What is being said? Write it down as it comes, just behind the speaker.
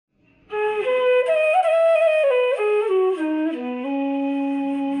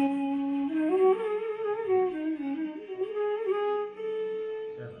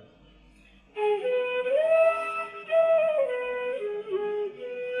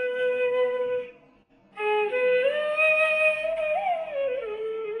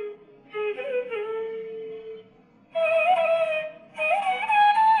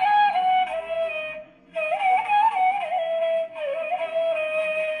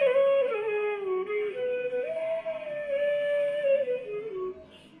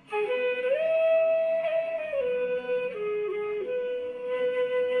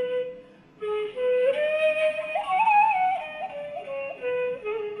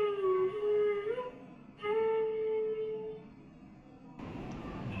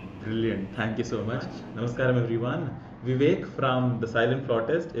Brilliant. Thank you so much. Namaskaram, everyone. Vivek from the Silent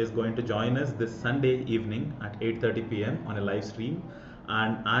Flautist is going to join us this Sunday evening at 8:30 p.m. on a live stream.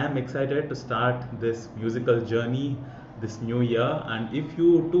 And I am excited to start this musical journey this new year. And if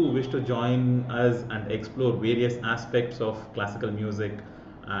you too wish to join us and explore various aspects of classical music,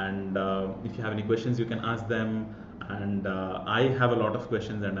 and if you have any questions, you can ask them. And I have a lot of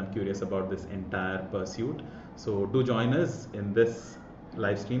questions, and I'm curious about this entire pursuit. So do join us in this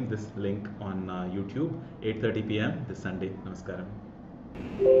live stream, this link on YouTube, 8:30 p.m. this Sunday. Namaskaram.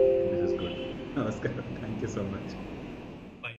 This is good. Namaskaram. Thank you so much.